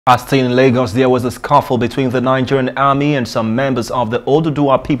As still in Lagos, there was a scuffle between the Nigerian Army and some members of the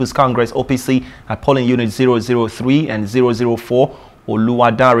OOdua Peoples Congress (OPC) at polling unit 003 and 004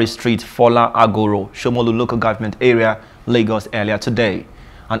 Oluwadare Street, Fola-Agoro, Somolu Local Government Area, Lagos earlier today.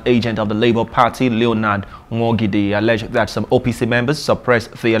 An agent of the Labour Party, Leonard Nwogide, alleged that some OPC members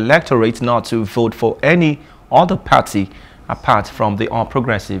suppressed the electorate not to vote for any other party apart from the All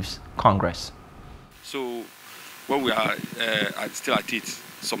Progressives Congress. So when we are still at it,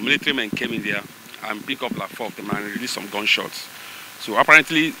 some military men came in there and picked up like 4 of them and released some gunshots. So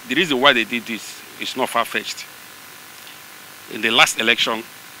apparently the reason why they did this is not far-fetched. In the last election,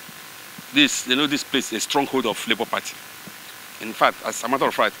 this place is a stronghold of Labour Party. In fact, as a matter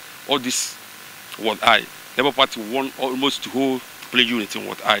of fact, all this Ward I, Labour Party won almost the whole polling unit in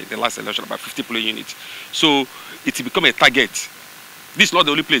Ward I, the last election, about 50 polling units. So it become a target. This is not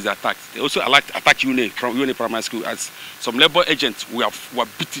the only place they attacked. They also attacked UNA Primary School, as some Labour agents were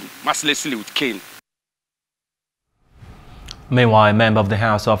beaten mercilessly with cane. Meanwhile, a member of the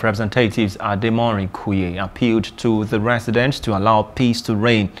House of Representatives, Ademorin Kuye, appealed to the residents to allow peace to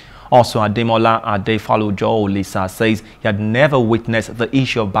reign. Also, Ademola Adefalojo Olisa says he had never witnessed the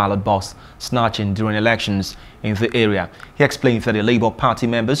issue of ballot box snatching during elections in the area. He explained that the Labour Party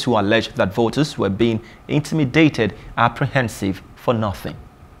members who alleged that voters were being intimidated are apprehensive for nothing.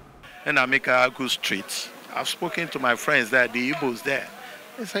 In Accuse Street, I've spoken to my friends there, the Igbos there.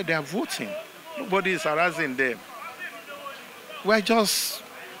 They said they are voting. Nobody is harassing them. We're just,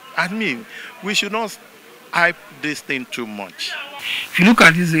 we should not hype this thing too much. If you look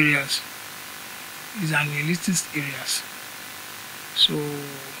at these areas, these are elitist areas. So,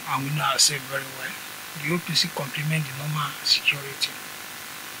 and we know ourselves very well. The OPC complement the normal security.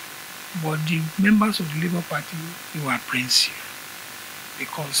 But the members of the Labour Party, they were apprehensive,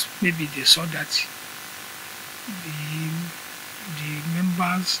 because maybe they saw that the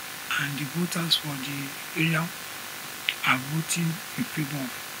members and the voters for the area are voting in favor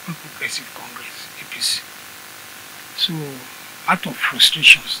of All Progressive Congress, APC. So, out of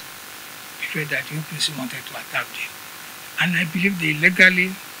frustrations, they felt that the OPC wanted to attack them. And I believe they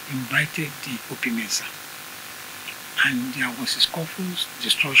legally invited the OP Mensa. And there was scuffles,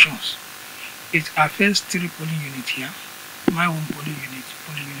 destructions. It affects 3 polling units here. My own polling unit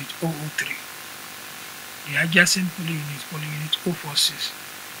 003. The adjacent polling unit 046.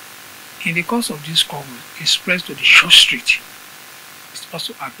 In the course of this scuffle, it spreads to the short street. It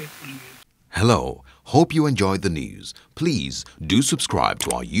also affects polling units. Hello, hope you enjoyed the news. Please do subscribe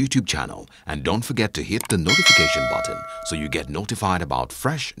to our YouTube channel and don't forget to hit the notification button so you get notified about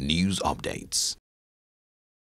fresh news updates.